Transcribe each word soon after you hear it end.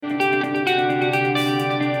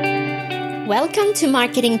Welcome to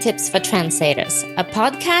Marketing Tips for Translators, a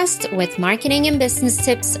podcast with marketing and business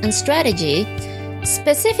tips and strategy,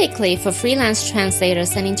 specifically for freelance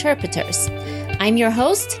translators and interpreters. I'm your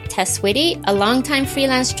host, Tess Whitty, a longtime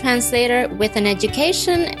freelance translator with an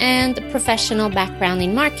education and professional background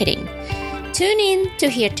in marketing. Tune in to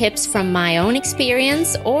hear tips from my own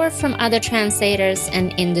experience or from other translators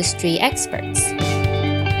and industry experts.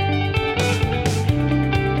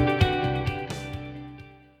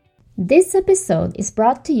 This episode is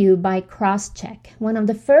brought to you by Crosscheck, one of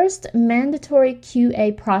the first mandatory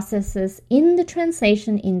QA processes in the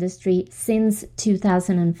translation industry since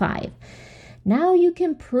 2005. Now you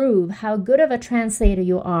can prove how good of a translator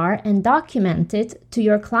you are and document it to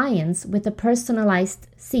your clients with a personalized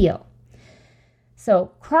seal.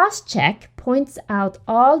 So Crosscheck points out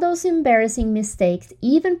all those embarrassing mistakes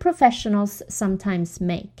even professionals sometimes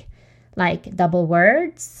make, like double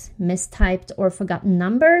words, mistyped or forgotten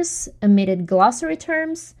numbers, omitted glossary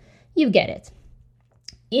terms. You get it.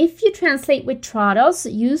 If you translate with Trados,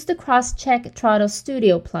 use the Crosscheck Trados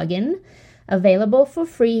Studio plugin, available for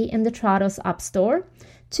free in the Trados App Store,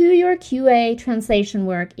 to your QA translation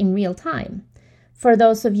work in real time. For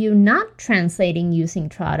those of you not translating using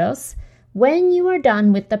Trados, when you are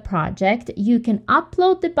done with the project, you can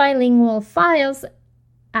upload the bilingual files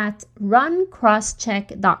at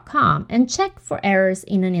runcrosscheck.com and check for errors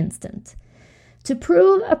in an instant. To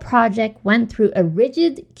prove a project went through a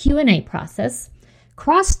rigid Q&A process,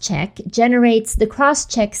 Crosscheck generates the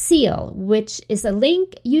Crosscheck seal, which is a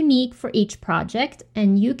link unique for each project,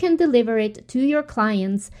 and you can deliver it to your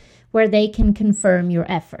clients where they can confirm your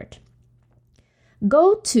effort.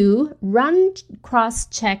 Go to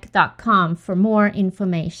runcrosscheck.com for more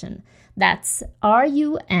information. That's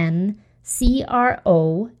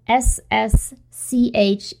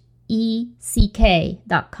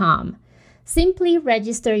RUNCROSSCHECK.com. Simply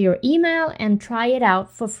register your email and try it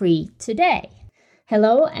out for free today.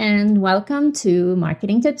 Hello and welcome to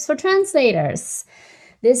Marketing Tips for Translators.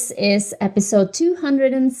 This is episode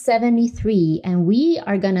 273 and we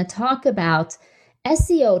are going to talk about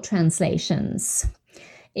SEO translations.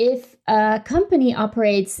 If a company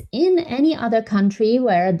operates in any other country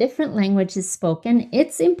where a different language is spoken,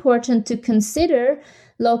 it's important to consider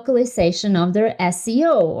localization of their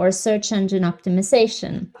SEO or search engine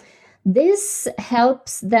optimization. This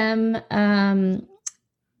helps them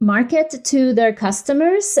market to their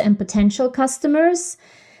customers and potential customers.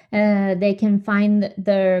 They can find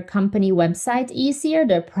their company website easier,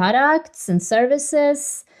 their products and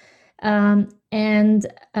services. And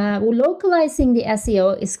localizing the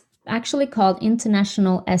SEO is actually called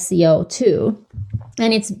international SEO too.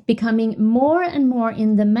 And it's becoming more and more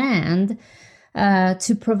in demand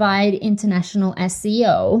to provide international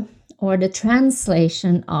SEO or the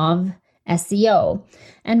translation of SEO.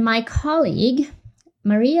 And my colleague,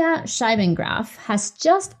 Maria Scheibengraf, has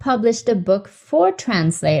just published a book for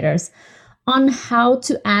translators on how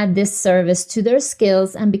to add this service to their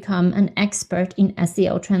skills and become an expert in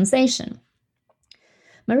SEO translation.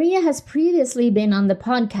 Maria has previously been on the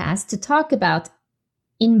podcast to talk about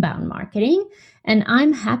inbound marketing, and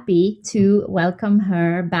I'm happy to welcome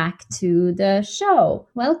her back to the show.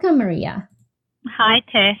 Welcome, Maria. Hi,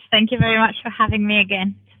 Tess. Thank you very much for having me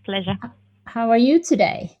again. It's a pleasure. How are you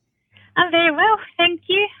today? I'm very well, thank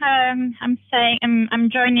you. I'm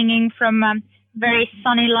joining in from very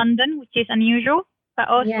sunny London, which is unusual, but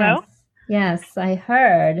all well. Yes, I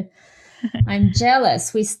heard. I'm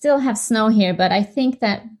jealous. We still have snow here, but I think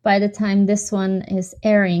that by the time this one is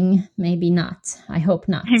airing, maybe not. I hope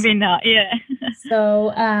not. Maybe not, yeah.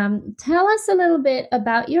 So tell us a little bit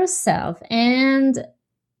about yourself and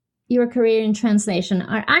your career in translation.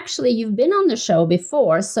 Actually, you've been on the show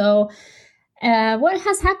before, so what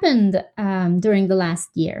has happened during the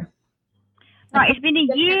last year? Right, it's been a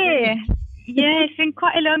year. Yeah, it's been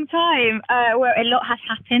quite a long time. Well, a lot has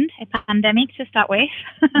happened. A pandemic to start with.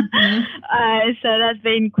 Mm-hmm. So that's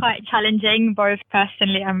been quite challenging, both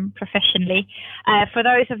personally and professionally. For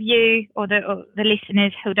those of you or the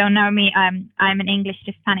listeners who don't know me, I'm an English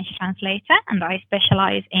to Spanish translator, and I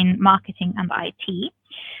specialize in marketing and IT.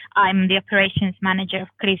 I'm the operations manager of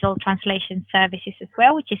Crisol Translation Services as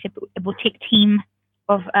well, which is a boutique team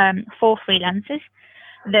of 4 freelancers,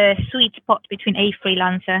 the sweet spot between a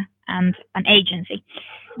freelancer and an agency.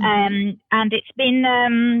 Mm-hmm. And it's been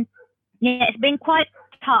quite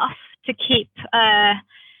tough to keep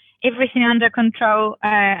everything under control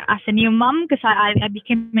as a new mum, because I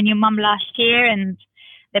became a new mum last year and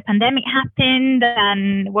the pandemic happened,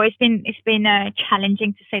 and it's been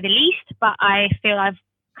challenging to say the least, but I feel I've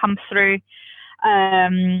come through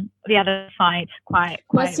the other side quite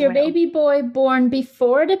Was your well. baby boy born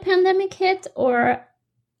before the pandemic hit or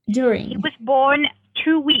during? He was born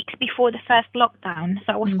 2 weeks before the first lockdown,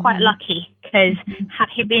 so I was quite lucky, because had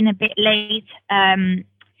he been a bit late,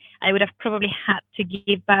 I would have probably had to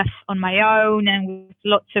give birth on my own, and with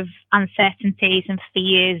lots of uncertainties and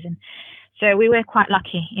fears, and so we were quite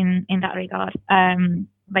lucky in that regard.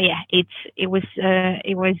 But yeah, it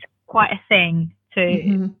was quite a thing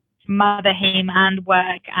to mother him and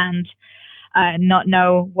work and not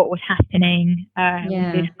know what was happening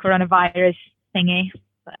with this coronavirus thingy.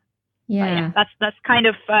 But yeah, that's kind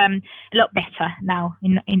of a lot better now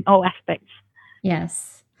in all aspects.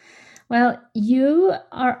 Yes. Well, you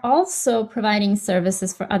are also providing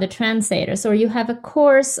services for other translators, or you have a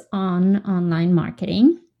course on online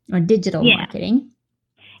marketing or digital marketing.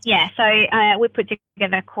 Yeah, so we put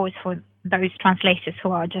together a course for those translators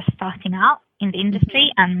who are just starting out in the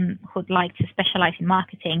industry and who'd like to specialize in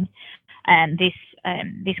marketing. And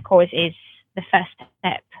this course is the first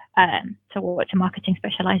step towards a marketing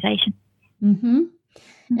specialization.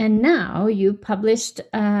 And now you published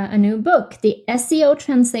a new book, the SEO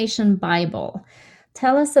Translation Bible.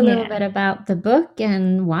 Tell us a little bit about the book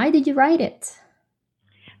and why did you write it?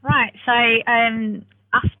 Right. So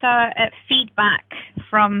after feedback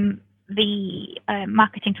from the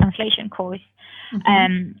marketing translation course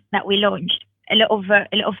that we launched, a lot of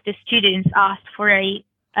the students asked for a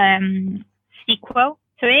sequel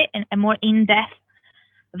to it, and a more in-depth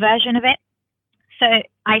version of it. So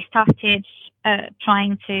I started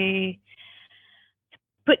trying to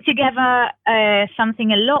put together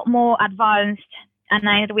something a lot more advanced, and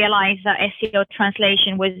I realized that SEO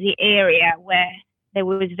translation was the area where there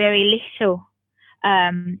was very little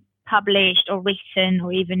published or written,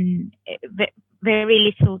 or even very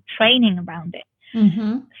little training around it.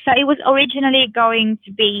 So it was originally going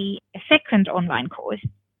to be a second online course.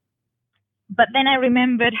 But then I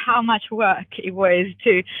remembered how much work it was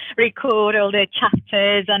to record all the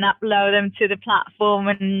chapters and upload them to the platform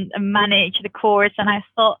and manage the course. And I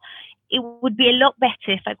thought it would be a lot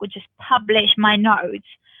better if I could just publish my notes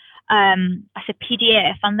as a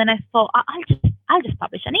PDF. And then I thought I'll just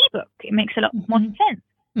publish an ebook. It makes a lot more sense.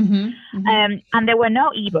 And there were no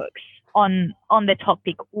ebooks on the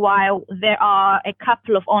topic, while there are a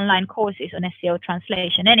couple of online courses on SEO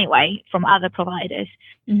translation anyway from other providers.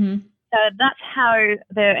 So that's how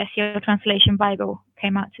the SEO Translation Bible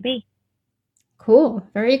came out to be. Cool.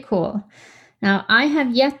 Very cool. Now, I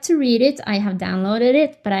have yet to read it. I have downloaded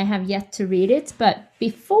it, but I have yet to read it. But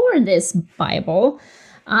before this Bible,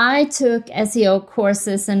 I took SEO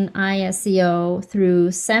courses and ISEO through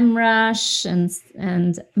SEMrush,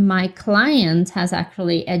 and my client has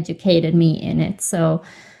actually educated me in it. So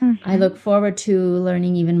I look forward to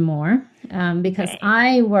learning even more because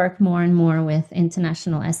I work more and more with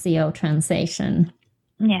international SEO translation.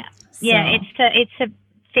 Yeah, it's a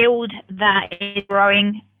field that is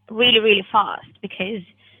growing really, really fast, because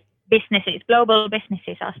global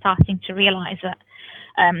businesses are starting to realize that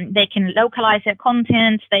they can localize their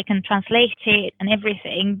content, they can translate it and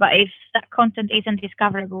everything, but if that content isn't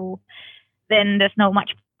discoverable, then there's no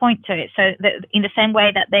much point to it. So in the same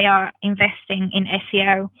way that they are investing in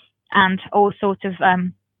SEO and all sorts of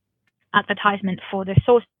advertisement for the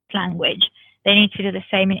source language, they need to do the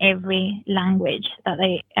same in every language that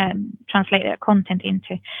they translate their content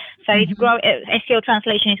into. So SEO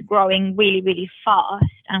translation is growing really, really fast,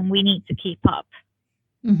 and we need to keep up.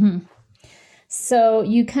 So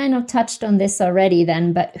you kind of touched on this already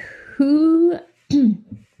then, but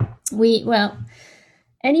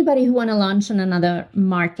anybody who want to launch on another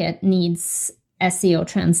market needs SEO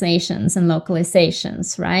translations and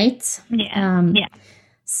localizations, right?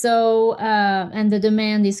 So, and the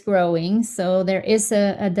demand is growing. So there is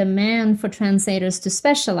a demand for translators to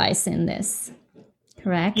specialize in this,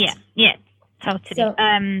 correct? Yeah, totally. So,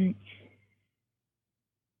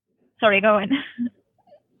 sorry, go on.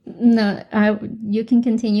 No, you can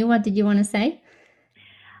continue. What did you want to say?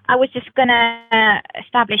 I was just going to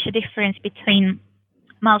establish a difference between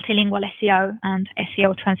multilingual SEO and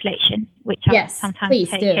SEO translation, which are sometimes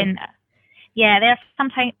taken. Yeah, they're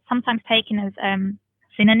sometimes taken as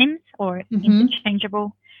synonyms or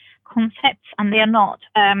interchangeable concepts, and they are not.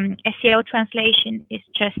 SEO translation is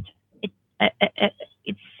just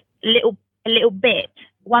it's a little bit,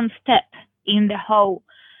 one step in the whole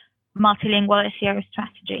multilingual SEO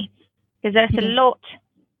strategy, because there's a lot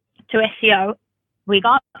to SEO,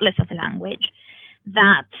 regardless of the language,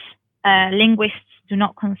 that linguists do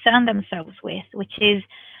not concern themselves with, which is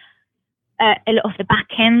a lot of the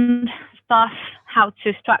back-end stuff, how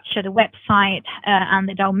to structure the website and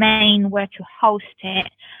the domain, where to host it,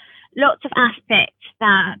 lots of aspects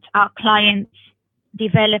that our clients,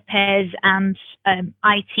 developers, and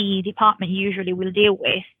IT department usually will deal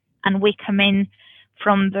with, and we come in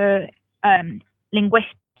from the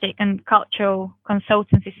linguistic and cultural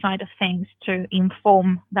consultancy side of things to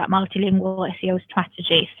inform that multilingual SEO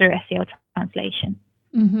strategy through SEO translation.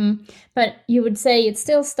 Mm-hmm. But you would say it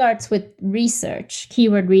still starts with research,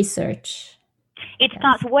 keyword research. It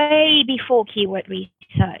starts way before keyword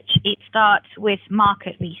research. It starts with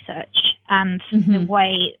market research and the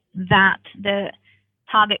way that the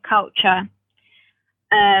target culture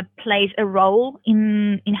plays a role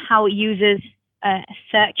in how users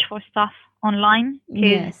search for stuff online.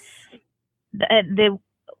 Yes.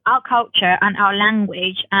 Our culture and our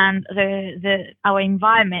language and our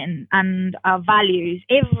environment and our values,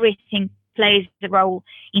 everything plays a role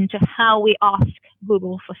into how we ask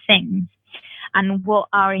Google for things and what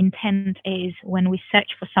our intent is when we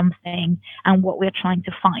search for something and what we're trying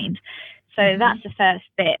to find. So that's the first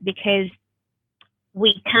bit, because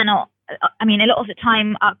we cannot, I mean, a lot of the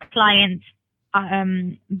time our clients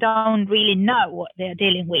don't really know what they're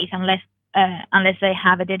dealing with unless they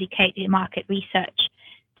have a dedicated market research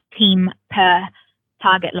team per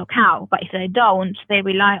target locale. But if they don't, they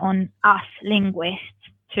rely on us linguists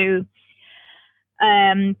to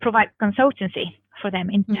provide consultancy for them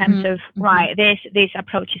in terms of, right, this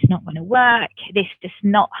approach is not going to work. This is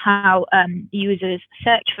not how users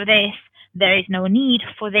search for this. There is no need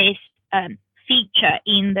for this feature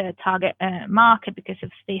in the target market because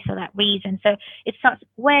of this or that reason. So it starts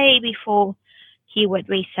way before keyword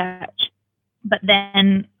research. But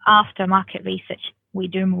then after market research, we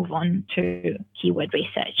do move on to keyword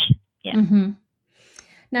research. Yeah.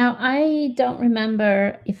 Now, I don't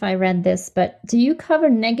remember if I read this, but do you cover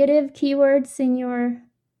negative keywords in your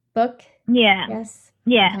book? Yeah. Yes.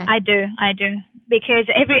 Yeah, okay. I do. Because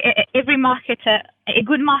every marketer, a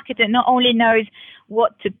good marketer, not only knows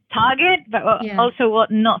what to target, but also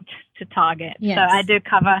what not to target. Yes. So I do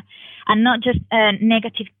cover, and not just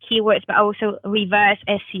negative keywords, but also reverse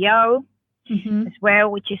SEO as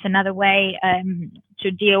well, which is another way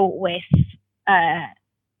to deal with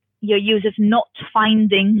your users not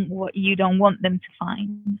finding what you don't want them to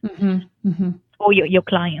find, or your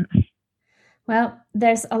clients. Well,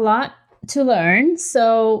 there's a lot to learn.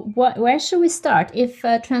 So where should we start? If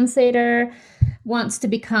a translator wants to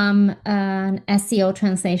become an SEO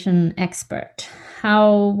translation expert,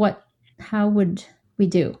 how would we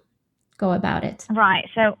go about it? Right.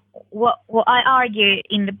 So what I argue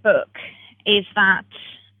in the book is that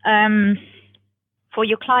for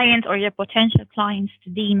your client or your potential clients to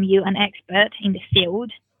deem you an expert in the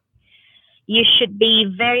field, you should be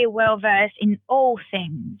very well versed in all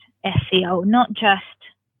things SEO, not just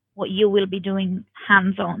what you will be doing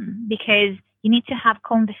hands-on, because you need to have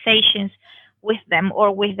conversations with them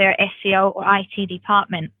or with their SEO or IT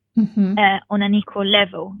department on an equal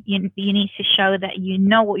level. You need to show that you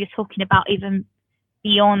know what you're talking about, even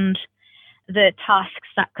beyond the tasks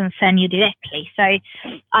that concern you directly. So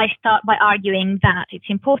I start by arguing that it's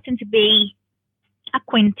important to be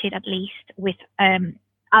acquainted at least with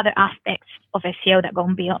other aspects of SEO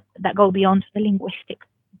that go beyond the linguistic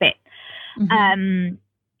bit.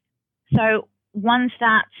 So once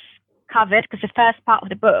that's covered, because the first part of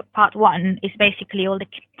the book, part 1, is basically all the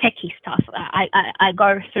techie stuff. I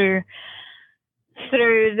go through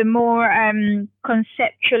the more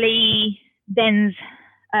conceptually dense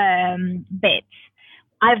bits.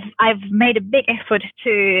 I've made a big effort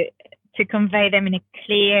to convey them in a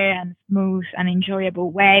clear and smooth and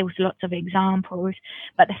enjoyable way with lots of examples.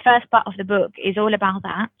 But the first part of the book is all about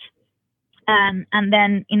that. And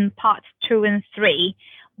then in parts 2 and 3,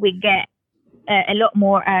 we get a lot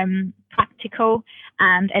more practical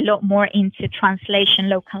and a lot more into translation,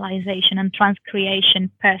 localization, and transcreation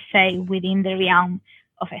per se within the realm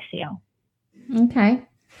of SEO. Okay.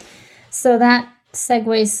 So that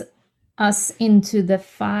segues us into the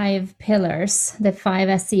 5 pillars, the 5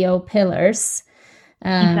 SEO pillars,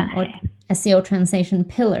 or SEO translation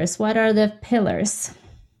pillars. What are the pillars,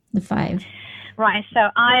 the 5? Right. So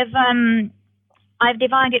I've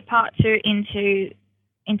divided part 2 into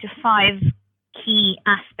 5 key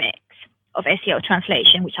aspects of SEO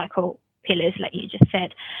translation, which I call pillars, like you just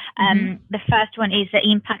said. The first one is the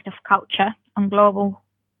impact of culture on global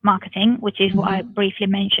marketing, which is what I briefly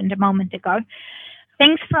mentioned a moment ago.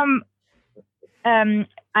 Things from,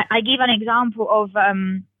 I give an example of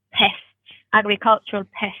pests, agricultural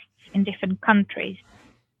pests in different countries,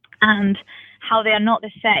 and how they are not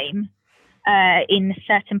the same in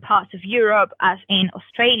certain parts of Europe as in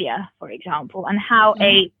Australia, for example, and how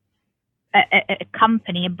a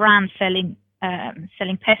company, a brand selling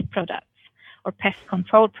pest products or pest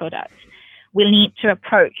control products will need to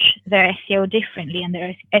approach their SEO differently and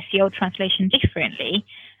their SEO translation differently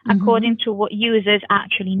according to what users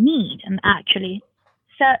actually need and actually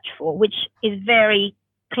search for, which is very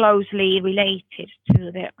closely related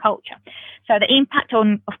to their culture. So the impact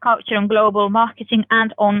of culture on global marketing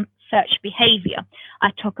and on search behavior.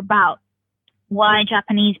 I talk about why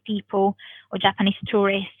Japanese people or Japanese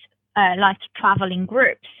tourists like to travel in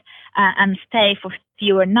groups and stay for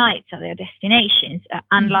fewer nights at their destinations,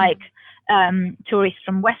 unlike tourists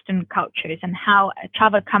from Western cultures, and how a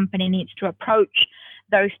travel company needs to approach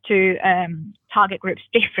those two target groups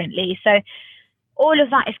differently. So all of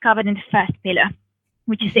that is covered in the first pillar,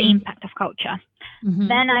 which is the impact of culture.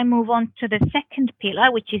 Then I move on to the second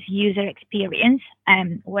pillar, which is user experience,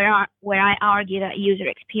 where I argue that user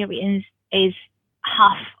experience is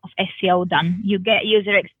half of SEO done. You get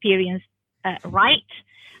user experience right,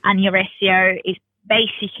 and your SEO is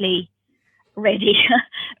basically ready.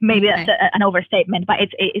 Maybe that's an overstatement, but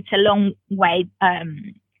it's a long way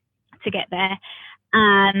to get there.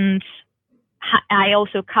 And I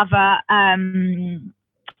also cover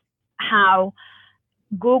how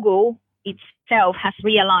Google itself has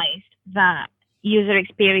realized that user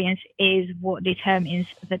experience is what determines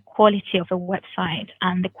the quality of a website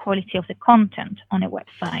and the quality of the content on a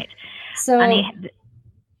website. So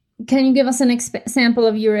can you give us an example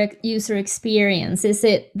of your user experience? Is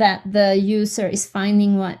it that the user is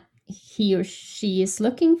finding what he or she is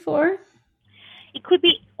looking for? It could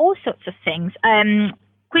be all sorts of things.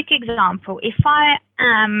 Quick example, if I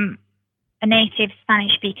am a native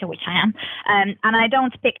Spanish speaker, which I am, and I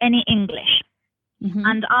don't speak any English,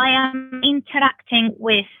 and I am interacting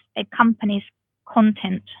with a company's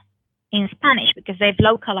content in Spanish because they've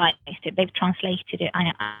localized it, they've translated it.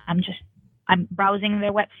 I'm browsing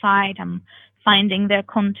their website, I'm finding their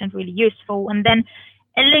content really useful, and then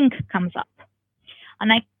a link comes up.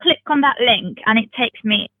 And I click on that link, and it takes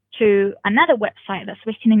me to another website that's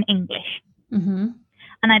written in English.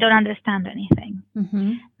 And I don't understand anything.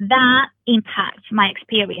 That impacts my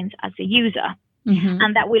experience as a user.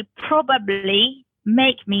 And that will probably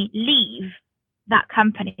make me leave that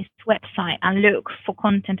company's website and look for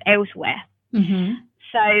content elsewhere.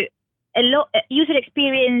 So user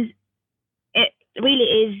experience, it really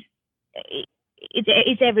is,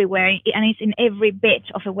 it's everywhere, and it's in every bit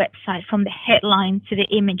of a website, from the headline to the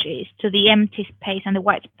images, to the empty space and the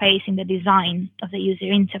white space in the design of the user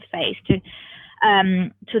interface,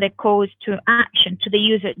 to the calls to action, to the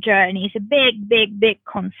user journey. It's a big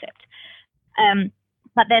concept.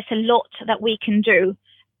 But there's a lot that we can do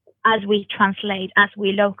as we translate, as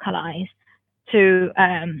we localize, to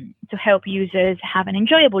help users have an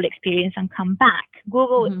enjoyable experience and come back.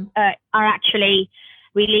 Google are actually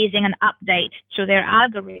releasing an update to their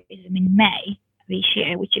algorithm in May this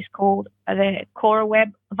year, which is called the Core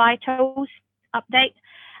Web Vitals update.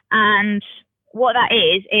 And what that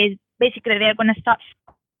is basically they're going to start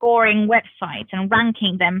scoring websites and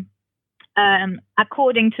ranking them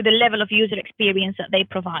according to the level of user experience that they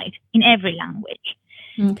provide in every language.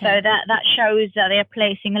 So that shows that they're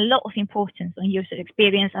placing a lot of importance on user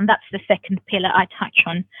experience, and that's the second pillar I touch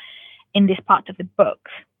on in this part of the book.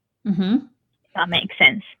 If that makes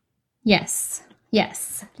sense. Yes.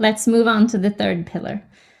 Let's move on to the third pillar.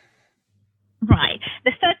 Right.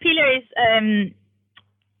 The third pillar is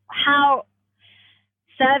how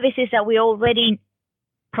services that we already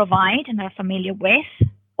provide and are familiar with,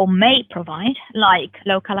 or may provide, like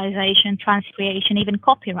localization, transcreation, even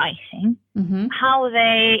copywriting, how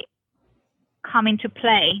they come into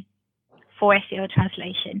play for SEO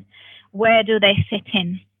translation. Where do they fit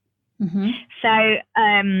in? So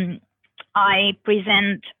I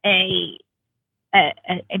present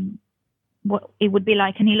what it would be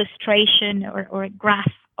like an illustration or a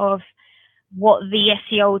graph of what the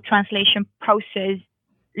SEO translation process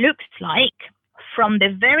looks like from the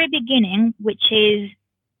very beginning, which is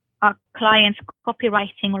our client's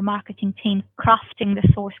copywriting or marketing team crafting the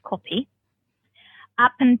source copy,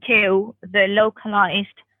 up until the localized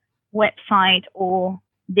website or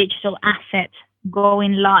digital asset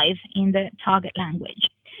going live in the target language.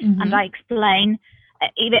 And I explain,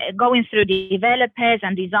 going through developers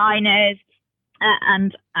and designers,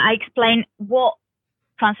 and I explain what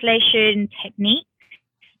translation techniques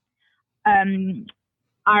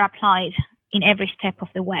are applied in every step of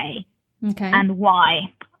the way, and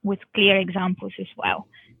why, with clear examples as well.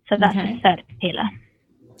 So that's the third pillar.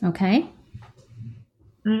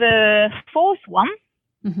 The fourth one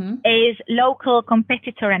is local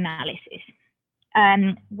competitor analysis,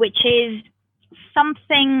 which is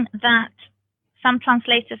something that some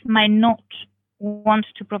translators might not want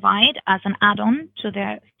to provide as an add-on to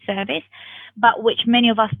their service, but which many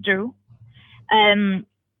of us do, and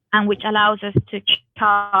which allows us to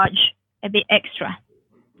charge a bit extra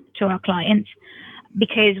to our clients,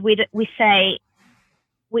 because we say,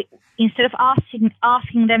 instead of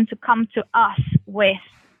asking them to come to us with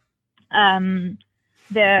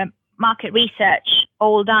the market research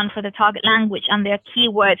all done for the target language and their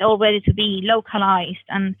keywords all ready to be localized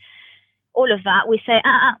and all of that, we say,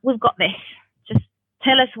 we've got this. Just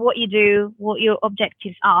tell us what you do, what your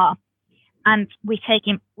objectives are, and we take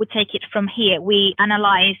it from here. We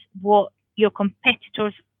analyze what your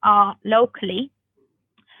competitors are locally,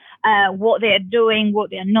 what they're doing, what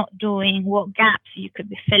they're not doing, what gaps you could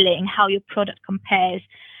be filling, how your product compares,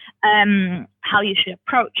 how you should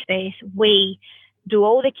approach this. We do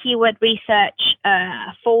all the keyword research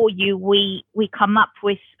for you. We come up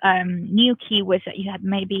with new keywords that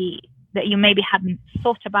you maybe hadn't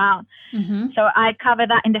thought about. Mm-hmm. So I cover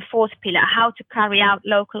that in the fourth pillar, how to carry out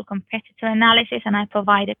local competitor analysis, and I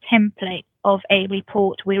provide a template of a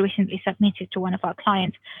report we recently submitted to one of our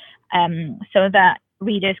clients, so that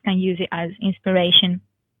readers can use it as inspiration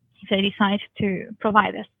if they decide to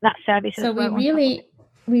provide us that service. So we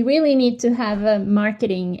really need to have a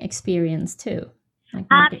marketing experience too. Like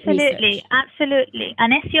absolutely.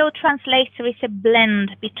 An SEO translator is a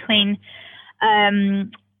blend between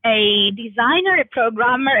a designer, a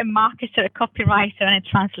programmer, a marketer, a copywriter, and a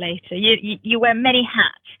translator. You wear many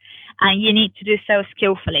hats, and you need to do so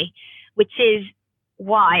skillfully, which is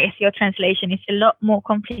why SEO translation is a lot more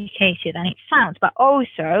complicated than it sounds, but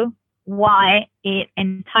also why it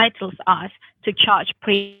entitles us to charge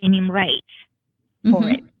premium rates for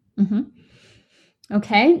it. Mm-hmm.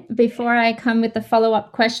 Okay, before I come with the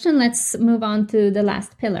follow-up question, let's move on to the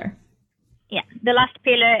last pillar. Yeah, the last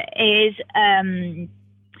pillar is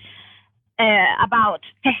about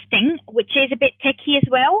testing, which is a bit techy as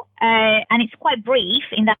well, and it's quite brief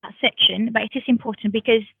in that section, but it is important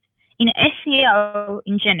because in SEO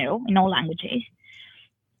in general, in all languages,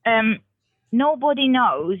 nobody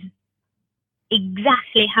knows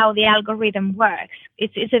exactly how the algorithm works.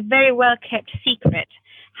 It's a very well-kept secret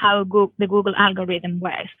how the Google algorithm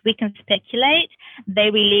works. We can speculate. They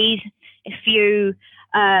release a few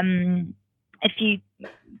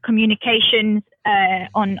communications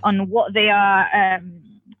on what they are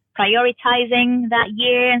prioritizing that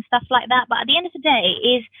year and stuff like that. But at the end of the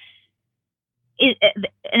day,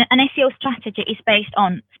 an SEO strategy is based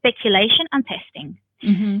on speculation and testing.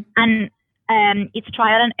 Mm-hmm. And it's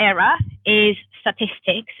trial and error, is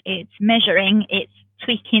statistics, it's measuring, it's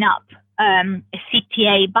tweaking up a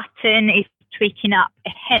CTA button, it's tweaking up a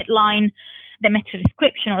headline, the meta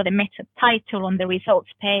description or the meta title on the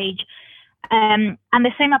results page. And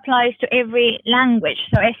the same applies to every language.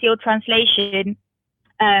 So SEO translation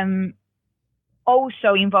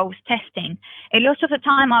also involves testing. A lot of the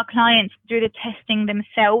time our clients do the testing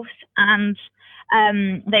themselves, and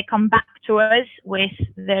they come back to us with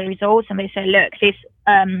the results and they say, look, this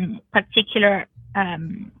particular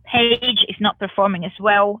page is not performing as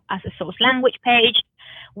well as the source language page.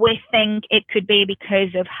 We think it could be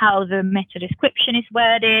because of how the meta description is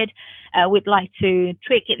worded. We'd like to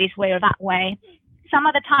tweak it this way or that way. Some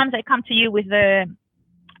other times they come to you with the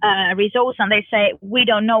results and they say, we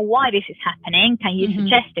don't know why this is happening. Can you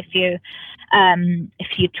suggest a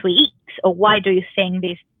few tweaks, or why do you think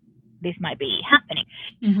this might be happening?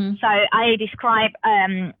 So I describe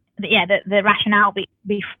the rationale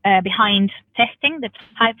behind testing, the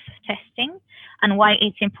types of testing, and why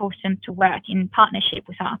it's important to work in partnership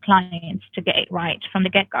with our clients to get it right from the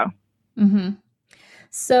get-go.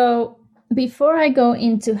 So before I go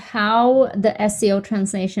into how the SEO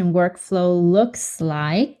translation workflow looks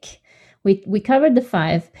like, we covered the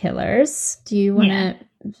 5 pillars. Do you want to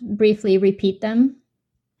briefly repeat them?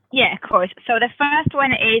 Yeah, of course. So the first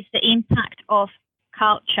one is the impact of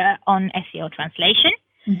culture on SEO translation,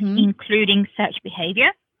 including search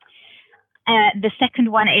behavior. The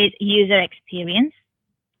second one is user experience.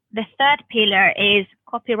 The third pillar is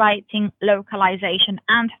copywriting, localization,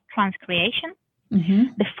 and transcreation.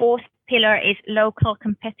 The fourth pillar is local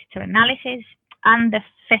competitor analysis. And the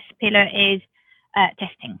fifth pillar is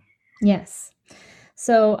testing. Yes.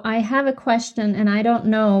 So I have a question, and I don't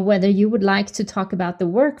know whether you would like to talk about the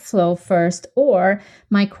workflow first, or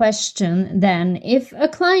my question then, if a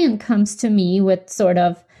client comes to me with sort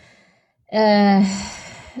of,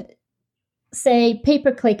 say,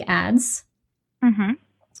 pay-per-click ads,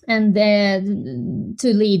 and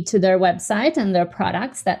to lead to their website and their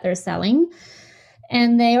products that they're selling,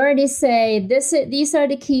 and they already say, these are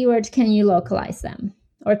the keywords, can you localize them?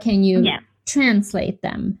 Or can you translate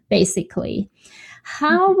them, basically?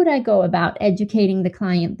 How would I go about educating the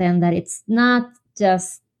client then that it's not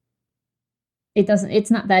just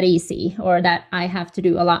it's not that easy, or that I have to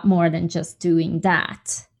do a lot more than just doing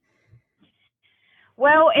that?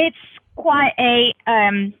 Well, it's quite a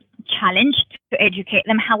challenge to educate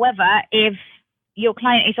them. However, if your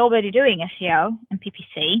client is already doing SEO and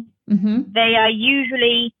PPC, they are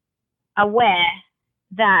usually aware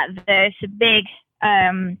that there's a big,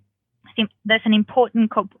 I think there's an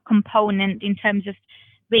important component in terms of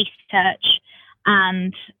research,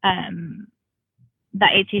 and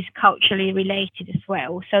that it is culturally related as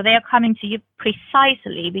well. So they are coming to you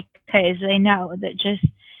precisely because they know that just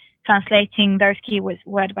translating those keywords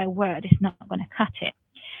word by word is not going to cut it.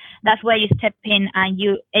 That's where you step in and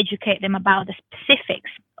you educate them about the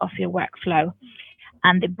specifics of your workflow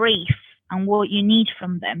and the brief and what you need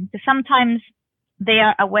from them. Because sometimes they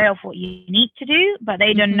are aware of what you need to do, but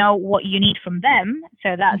they don't know what you need from them.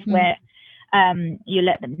 So that's where you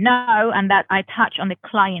let them know, and that I touch on the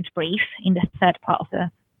client brief in the third part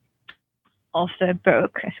of the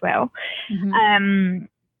book as well.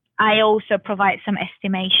 I also provide some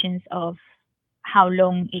estimations of how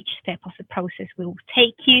long each step of the process will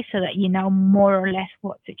take you, so that you know more or less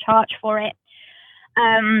what to charge for it.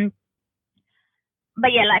 But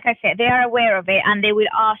yeah, like I said, they are aware of it, and they will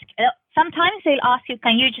ask. Sometimes they'll ask you,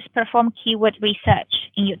 "Can you just perform keyword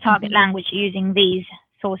research in your target language using these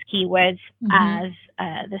source keywords as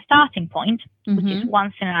the starting point?" Which is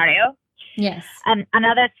one scenario. Yes.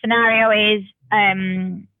 Another scenario is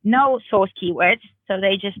no source keywords, so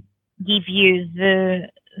they just give you the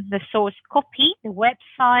source copy, the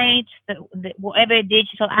website, the whatever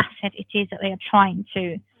digital asset it is that they are trying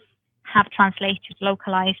to have translated,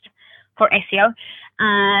 localized for SEO,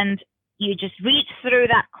 and you just read through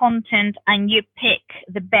that content and you pick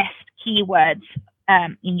the best keywords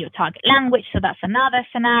in your target language. So that's another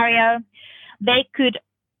scenario. They could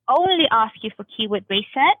only ask you for keyword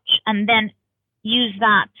research and then use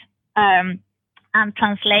that and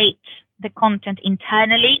translate the content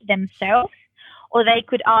internally themselves. Or they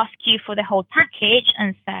could ask you for the whole package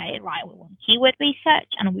and say, right, we want keyword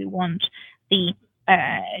research and we want the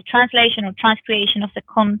translation or transcreation of the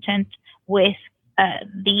content with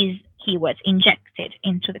these keywords injected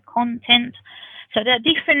into the content. So there are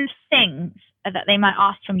different things that they might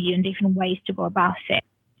ask from you and different ways to go about it.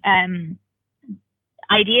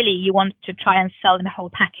 Ideally, you want to try and sell them the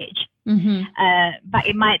whole package, but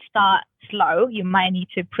it might start slow. You might need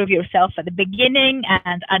to prove yourself at the beginning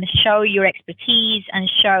and show your expertise and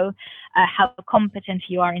show how competent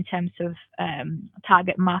you are in terms of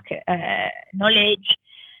target market knowledge.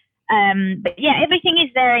 But yeah, everything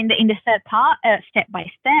is there in the third part, step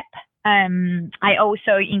by step. I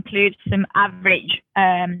also include some average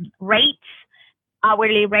rates,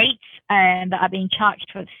 hourly rates that are being charged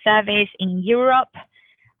for the service in Europe.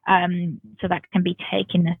 So that can be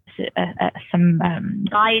taken as some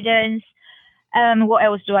guidance. What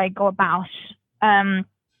else do I go about?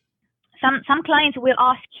 Some clients will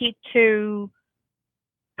ask you to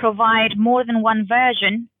provide more than one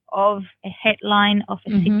version of a headline, of a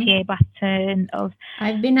CTA button, of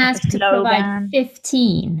I've been asked to provide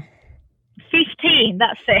 15. 15,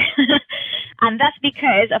 that's it. And that's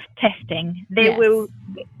because of testing. They will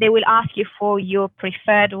ask you for your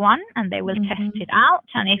preferred one, and they will test it out.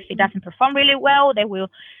 And if it doesn't perform really well, they will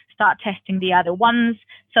start testing the other ones.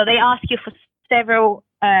 So they ask you for several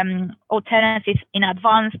alternatives in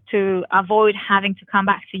advance to avoid having to come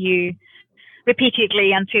back to you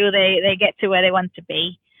repeatedly until they get to where they want to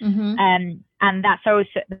be. And that's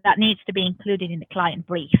also, that needs to be included in the client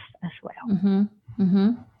brief as well.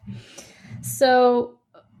 So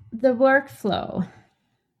the workflow.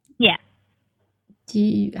 Yeah.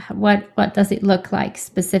 What does it look like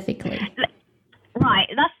specifically? Right.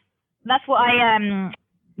 That's what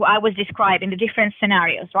I was describing, the different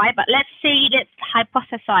scenarios, right? But let's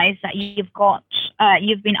hypothesize that you've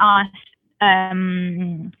been asked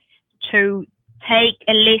to take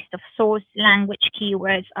a list of source language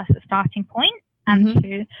keywords as a starting point and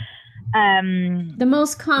to the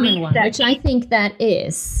most common one, which I think that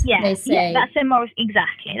is. They say that's the most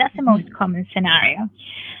common scenario.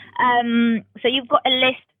 So you've got a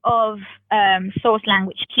list of source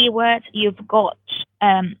language keywords. You've got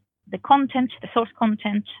the content, the source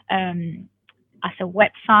content, as a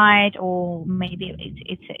website, or maybe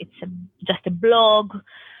it's just a blog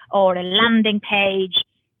or a landing page,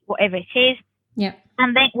 whatever it is. Yeah.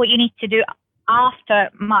 And then what you need to do after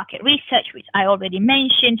market research, which I already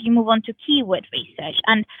mentioned, you move on to keyword research.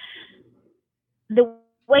 And the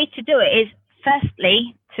way to do it is,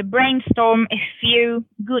 firstly, to brainstorm a few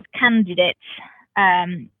good candidates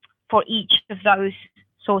for each of those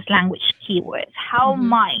source language keywords. How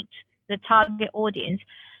might the target audience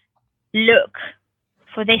look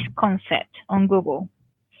for this concept on Google,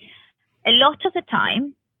 a lot of the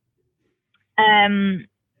time,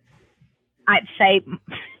 I'd say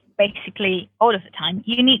basically all of the time,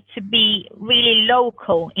 you need to be really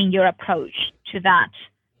local in your approach to that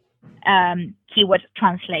keyword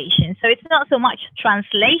translation. So it's not so much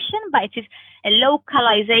translation, but it is a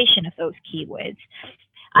localization of those keywords.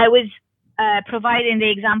 I was providing the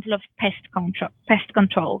example of pest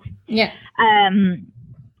control. Yeah.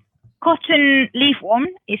 Cotton leafworm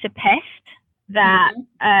is a pest that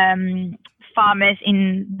farmers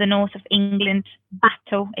in the north of England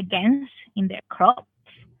battle against in their crops.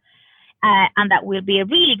 And that will be a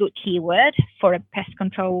really good keyword for a pest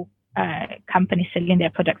control company selling their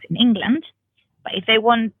products in England. But if they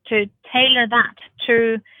want to tailor that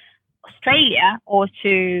to Australia or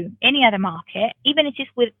to any other market, even if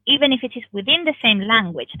it is within the same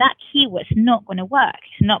language, that keyword is not going to work.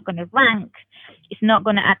 It's not going to rank. It's not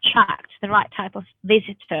going to attract the right type of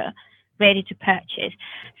visitor ready to purchase.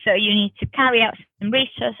 So you need to carry out some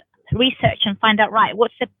research and find out, right,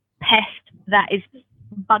 what's the pest that is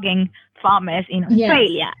bugging farmers in Australia?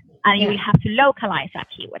 Yes. And you will have to localize that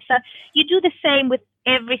keyword. So you do the same with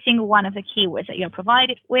every single one of the keywords that you're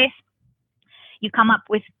provided with. You come up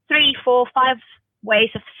with 3, 4, 5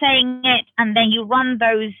 ways of saying it, and then you run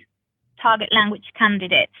those target language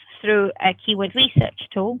candidates through a keyword research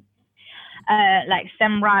tool, like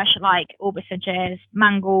SEMrush, like Ubersuggest,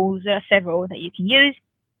 Mangools. There are several that you can use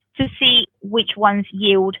to see which ones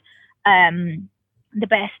yield the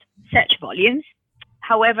best search volumes.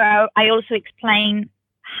 However, I also explain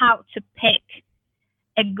how to pick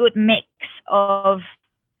a good mix of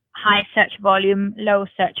high search volume, low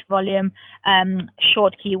search volume,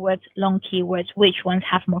 short keywords, long keywords, which ones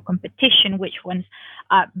have more competition, which ones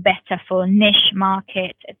are better for niche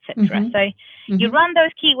market, etc. So you run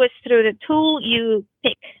those keywords through the tool, you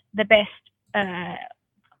pick the best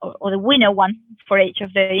or the winner one for each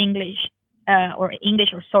of the English or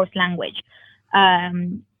source language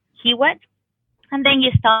keywords, and then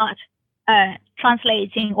you start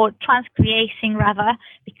translating or transcreating rather,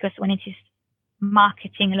 because when it is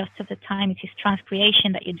marketing, a lot of the time it is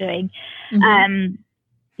transcreation that you're doing.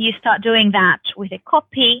 You start doing that with a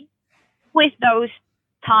copy with those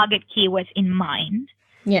target keywords in mind,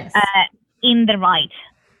 in the right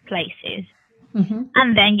places.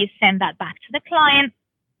 And then you send that back to the client,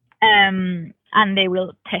 and they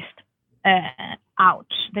will test out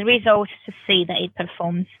the results to see that it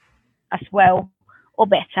performs as well or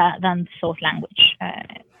better than the source language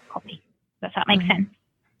copy. Does that make sense?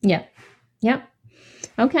 Yeah.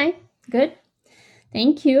 Okay, good.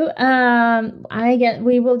 Thank you.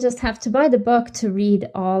 We will just have to buy the book to read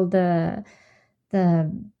all the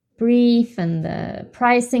brief and the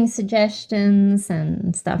pricing suggestions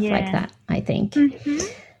and stuff like that, I think.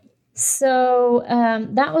 So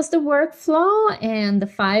that was the workflow and the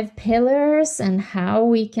 5 pillars and how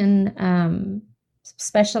we can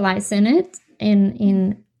specialize in it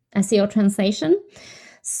in SEO translation.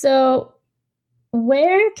 So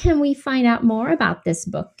where can we find out more about this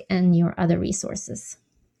book and your other resources?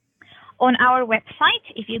 On our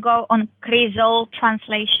website, if you go on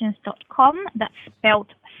crisoltranslations.com, that's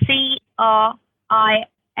spelled CRISOL,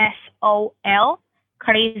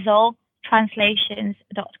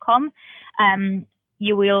 crisoltranslations.com.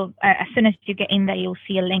 You will, as soon as you get in there, you'll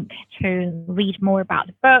see a link to read more about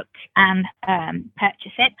the book and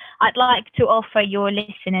purchase it. I'd like to offer your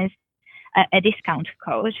listeners a discount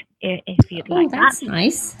code if you'd like that. Oh, that's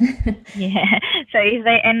nice. Yeah. So if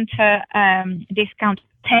they enter discount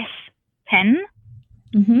TESS10,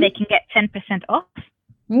 they can get 10% off.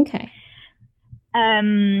 Okay.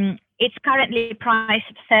 It's currently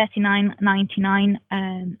priced at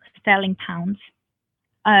 £39.99 sterling pounds.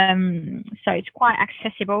 So it's quite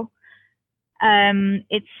accessible.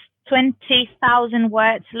 It's 20,000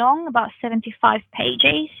 words long, about 75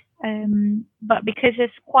 pages. But because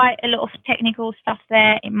there's quite a lot of technical stuff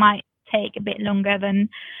there, it might take a bit longer than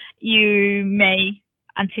you may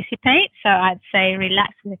anticipate. So I'd say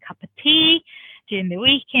relax with a cup of tea during the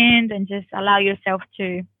weekend and just allow yourself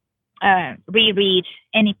to reread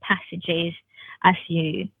any passages as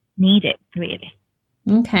you need it, really.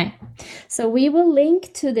 Okay. So we will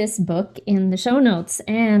link to this book in the show notes,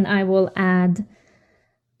 and I will add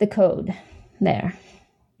the code there.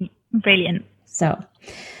 Brilliant. So,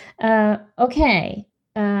 okay.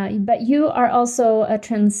 But you are also a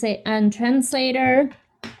translator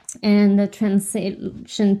and a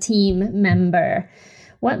translation team member.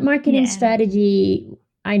 What marketing strategy,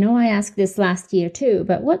 I know I asked this last year too,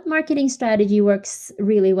 but what marketing strategy works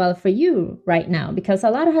really well for you right now? Because a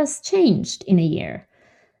lot has changed in a year.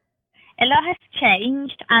 A lot has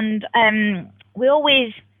changed, and we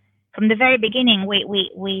always, from the very beginning,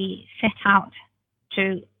 we set out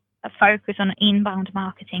to focus on inbound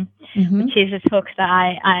marketing, which is a talk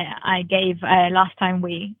that I gave last time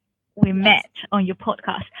we met on your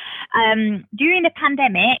podcast. During the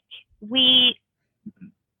pandemic, we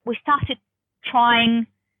started trying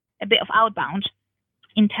a bit of outbound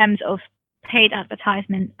in terms of paid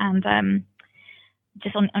advertisement and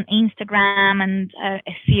just on Instagram and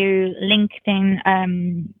a few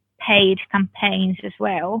LinkedIn paid campaigns as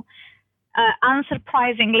well.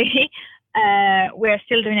 Unsurprisingly, we're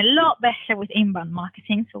still doing a lot better with inbound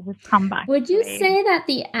marketing, so we've come back. Would you say that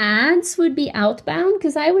the ads would be outbound?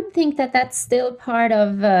 Because I would think that that's still part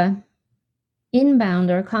of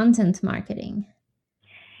inbound or content marketing.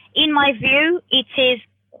 In my view, it is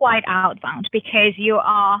quite outbound because you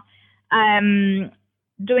are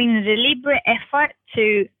doing a deliberate effort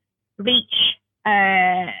to reach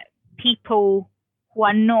people who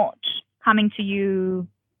are not coming to you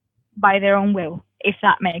by their own will, if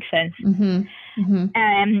that makes sense.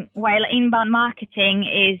 While inbound marketing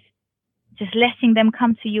is just letting them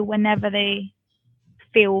come to you whenever they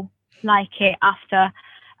feel like it after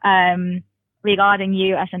regarding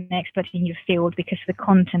you as an expert in your field because of the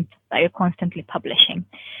content that you're constantly publishing.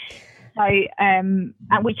 So,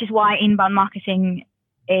 which is why inbound marketing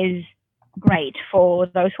is great for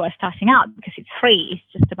those who are starting out because it's free.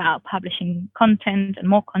 It's just about publishing content and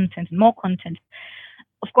more content and more content.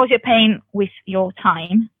 Of course, you're paying with your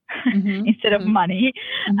time instead of money.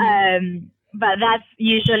 But that's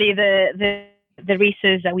usually the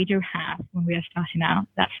resource that we do have when we are starting out.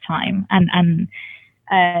 That's time. And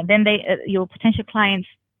then your potential clients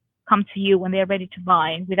come to you when they're ready to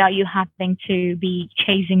buy without you having to be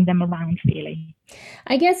chasing them around, really.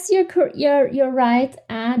 I guess you're right.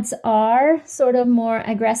 Ads are sort of more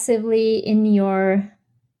aggressively in your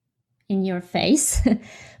face,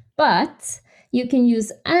 but you can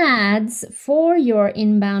use ads for your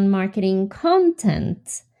inbound marketing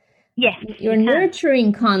content. Yes, your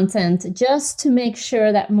nurturing content just to make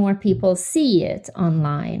sure that more people see it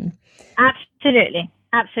online. Absolutely.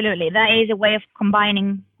 That is a way of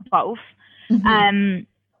combining both. I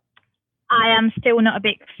am still not a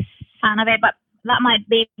big fan of it, but that might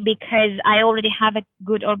be because I already have a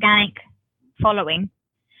good organic following.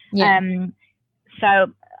 So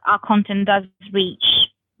our content does reach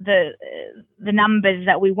the numbers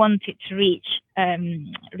that we want it to reach,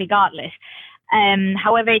 regardless.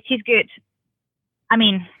 However, it is good. I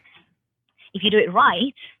mean, if you do it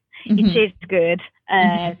right, it is good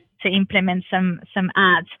to implement some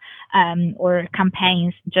ads or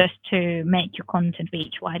campaigns just to make your content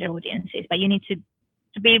reach wider audiences. But you need to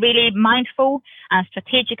be really mindful and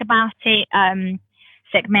strategic about it.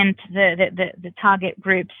 Segment the target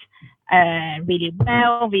groups really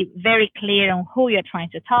well. Be very clear on who you're trying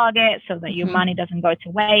to target so that your money doesn't go to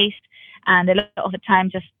waste. And a lot of the time,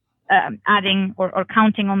 just adding or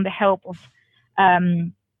counting on the help of a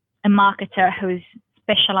marketer who's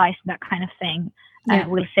specialized in that kind of thing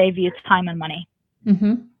will save you time and money.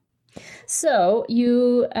 So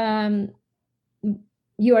you are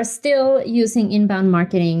still using inbound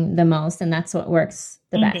marketing the most, and that's what works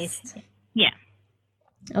the best. Yeah.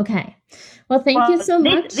 Okay. Well, thank you so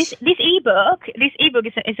much. This ebook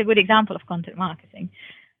is a good example of content marketing.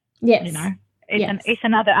 Yes. You know, it's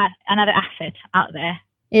another asset out there.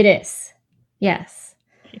 It is. Yes.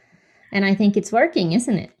 And I think it's working,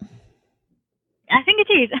 isn't it? I think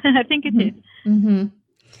it is. I think it is.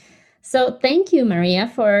 So thank you, Maria,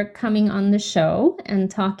 for coming on the show and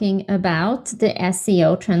talking about the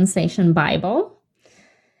SEO Translation Bible.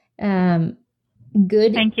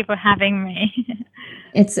 Good. Thank you for having me.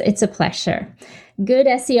 It's a pleasure. Good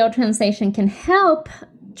SEO translation can help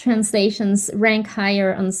translations rank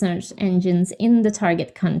higher on search engines in the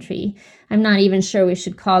target country. I'm not even sure we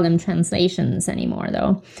should call them translations anymore,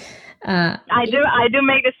 though. I do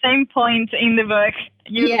make the same point in the book.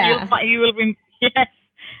 You will be the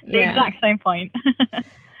exact same point.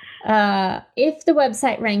 If the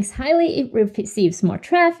website ranks highly, it receives more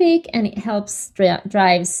traffic and it helps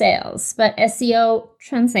drive sales. But SEO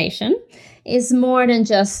translation is more than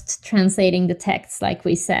just translating the text, like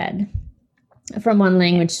we said, from one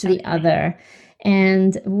language to the other.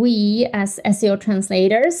 And we, as SEO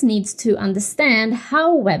translators, need to understand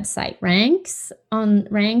how website rank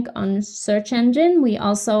on search engine. We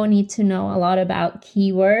also need to know a lot about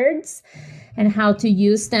keywords and how to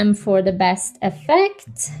use them for the best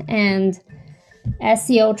effect. And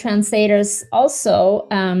SEO translators also,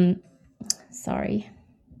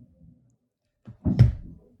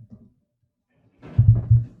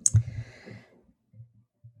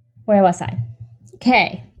 where was I?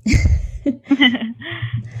 Okay.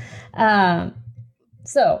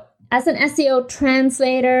 So, as an SEO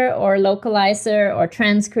translator or localizer or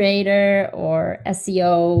transcreator or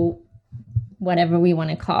SEO, whatever we want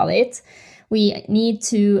to call it, we need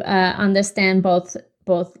to understand both.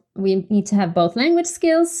 We need to have both language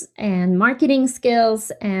skills and marketing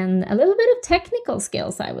skills and a little bit of technical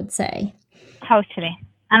skills, I would say. Totally.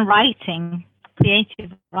 And writing,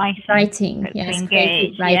 creative writing. Writing, yes,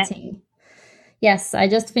 creative writing. Yeah. Yes, I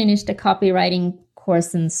just finished a copywriting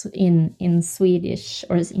course in Swedish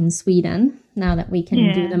or in Sweden, now that we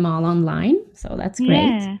can do them all online. So that's great.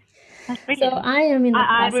 Yeah, that's brilliant. So I am in the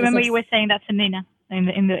process. I remember you were saying that to Nina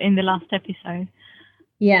in the last episode.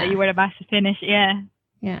 Yeah. That you were about to finish, yeah.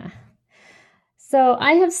 Yeah. So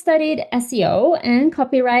I have studied SEO and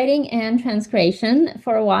copywriting and transcreation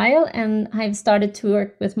for a while, and I've started to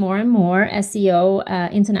work with more and more SEO,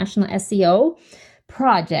 international SEO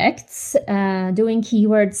projects, doing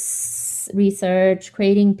keywords research,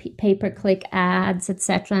 creating pay-per-click ads,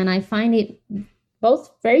 etc. And I find it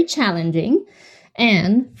both very challenging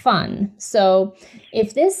and fun. So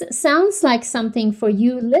if this sounds like something for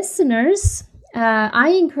you listeners,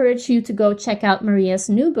 I encourage you to go check out Maria's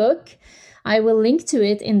new book. I will link to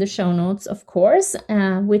it in the show notes, of course,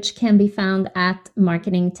 which can be found at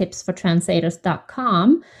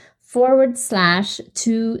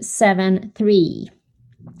marketingtipsfortranslators.com/273.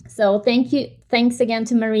 So thanks again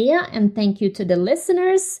to Maria, and thank you to the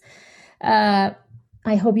listeners.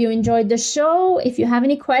 I hope you enjoyed the show. If you have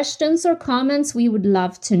any questions or comments, we would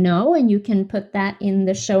love to know, and you can put that in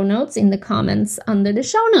the show notes, in the comments under the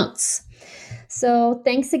show notes. So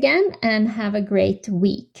thanks again, and have a great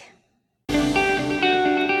week.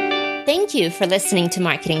 Thank you for listening to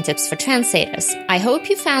Marketing Tips for Translators. I hope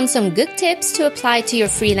you found some good tips to apply to your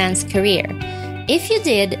freelance career. If you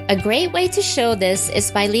did, a great way to show this is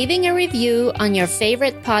by leaving a review on your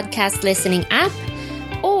favorite podcast listening app,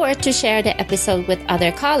 or to share the episode with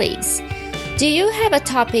other colleagues. Do you have a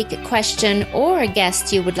topic, question, or a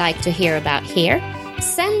guest you would like to hear about here?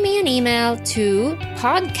 Send me an email to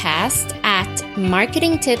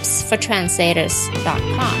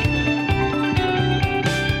podcast@marketingtipsfortranslators.com.